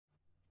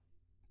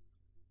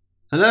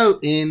Hello,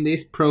 in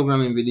this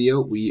programming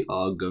video we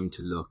are going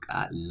to look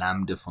at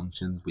Lambda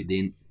functions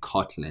within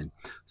Kotlin.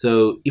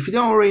 So if you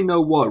don't already know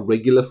what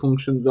regular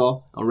functions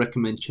are, I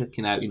recommend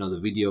checking out the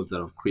videos that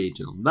I've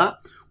created on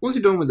that. Once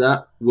you're done with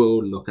that,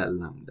 we'll look at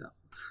Lambda.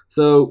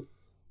 So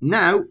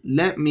now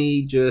let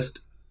me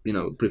just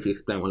briefly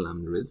explain what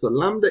Lambda is. So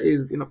Lambda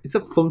is it's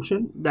a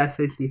function that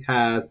essentially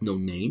has no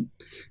name.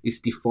 It's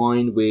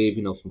defined with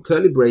some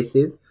curly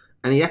braces,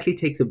 and it actually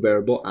takes a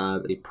variable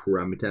as a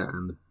parameter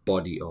and the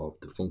body of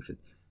the function.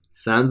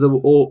 Sounds a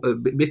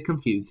bit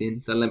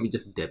confusing, so let me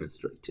just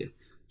demonstrate it.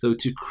 So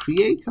to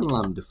create a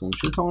Lambda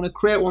function, so I want to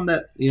create one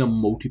that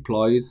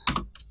multiplies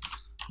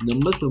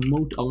numbers. So I'm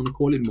going to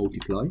call it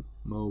multiply,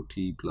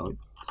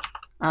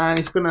 and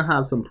it's going to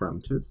have some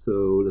parameters.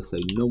 So let's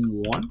say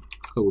num1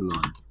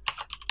 colon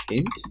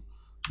int,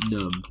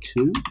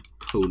 num2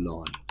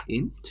 colon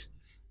int,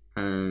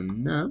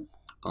 and now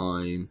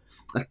I'm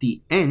at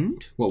the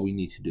end. What we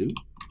need to do,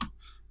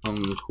 I'm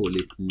going to call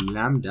it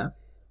lambda.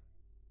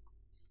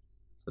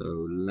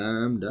 So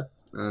lambda,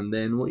 and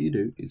then what you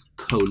do is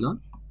colon,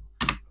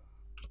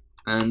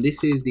 and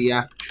this is the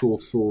actual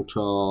sort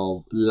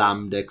of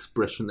lambda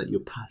expression that you're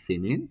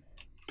passing in.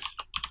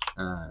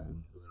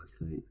 And we're going to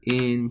say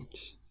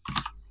int,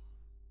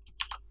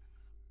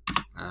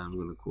 and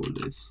we're going to call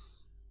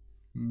this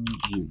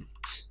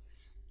unit.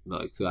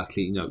 Like, so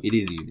actually, no, it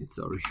is unit,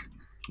 sorry.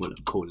 We're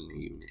not calling it a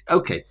unit.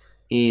 Okay,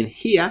 in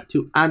here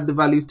to add the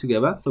values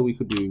together, so we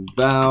could do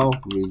val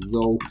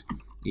result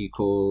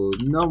equals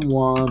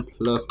num1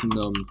 plus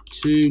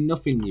num2,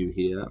 nothing new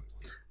here.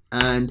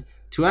 And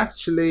to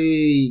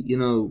actually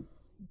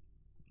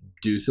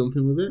do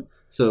something with it,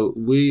 so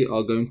we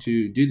are going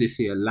to do this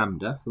here,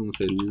 lambda. So I'm going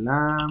to say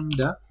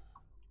lambda,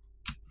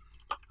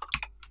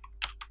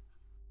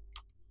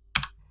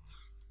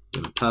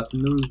 going to pass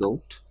in the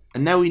result,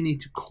 and now we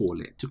need to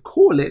call it. To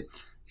call it,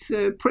 it's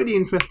a pretty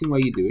interesting way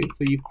you do it.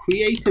 So you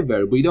create a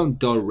variable, you don't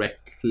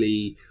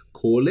directly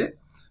call it,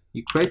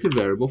 you create a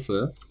variable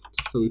first.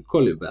 So we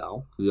call it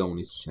val, we don't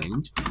want it to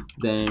change.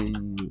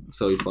 Then,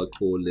 so if I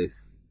call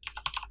this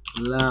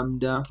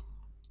lambda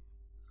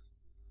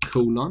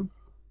colon,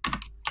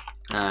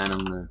 and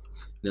I'm gonna,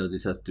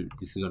 this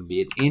is gonna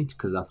be an int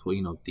because that's what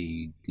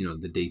the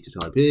data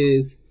type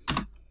is.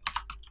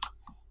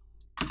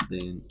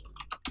 Then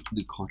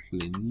the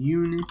Kotlin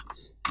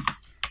unit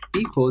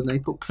equals, now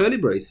you put curly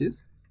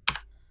braces,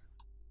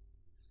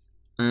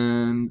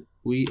 and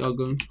we are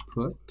going to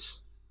put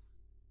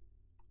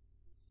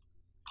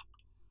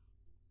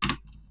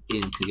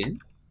int again,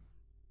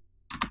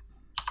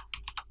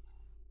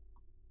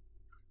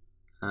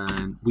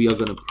 and we are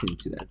going to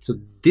print it out. So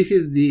this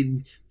is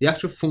the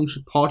actual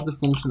function, part of the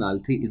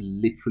functionality is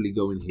literally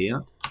going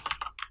here.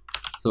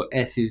 So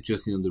s is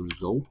just the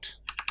result.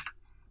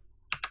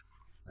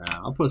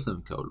 I'll put a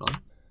semicolon,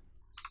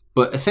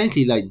 but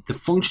essentially like the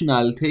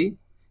functionality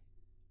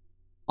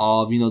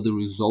of the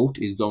result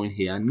is going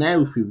here. And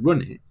now if we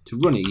run it, to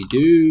run it you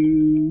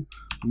do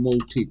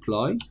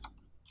multiply,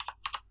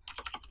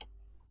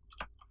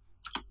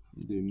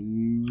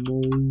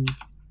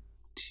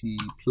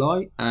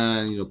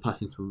 and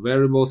passing some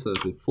variables. So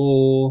it's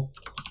 4,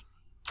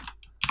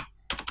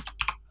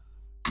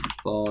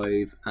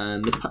 5,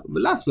 and the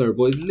last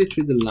variable is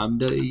literally the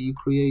lambda that you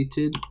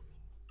created.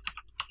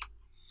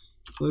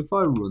 So if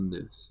I run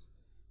this,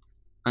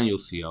 and you'll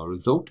see our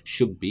result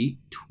should be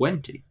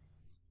 20.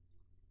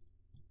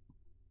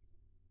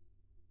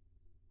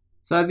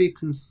 So as you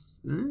can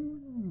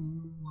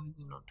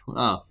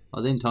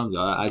I think times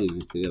I added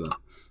this together.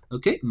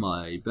 Okay,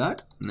 my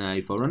bad. Now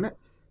if I run it,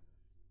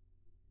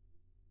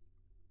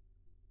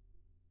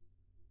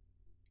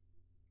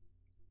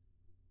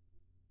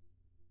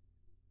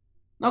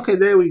 okay,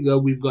 there we go.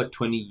 We've got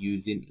 20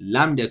 using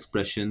lambda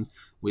expressions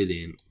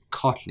within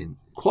Kotlin.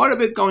 Quite a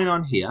bit going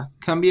on here.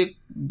 Can be a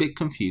bit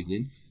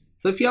confusing.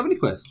 So if you have any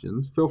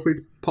questions, feel free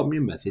to pop me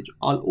a message.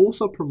 I'll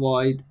also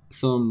provide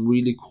some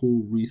really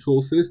cool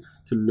resources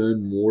to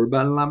learn more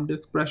about lambda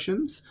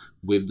expressions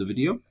with the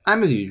video.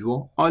 And as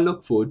usual, I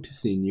look forward to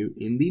seeing you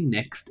in the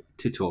next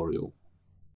tutorial.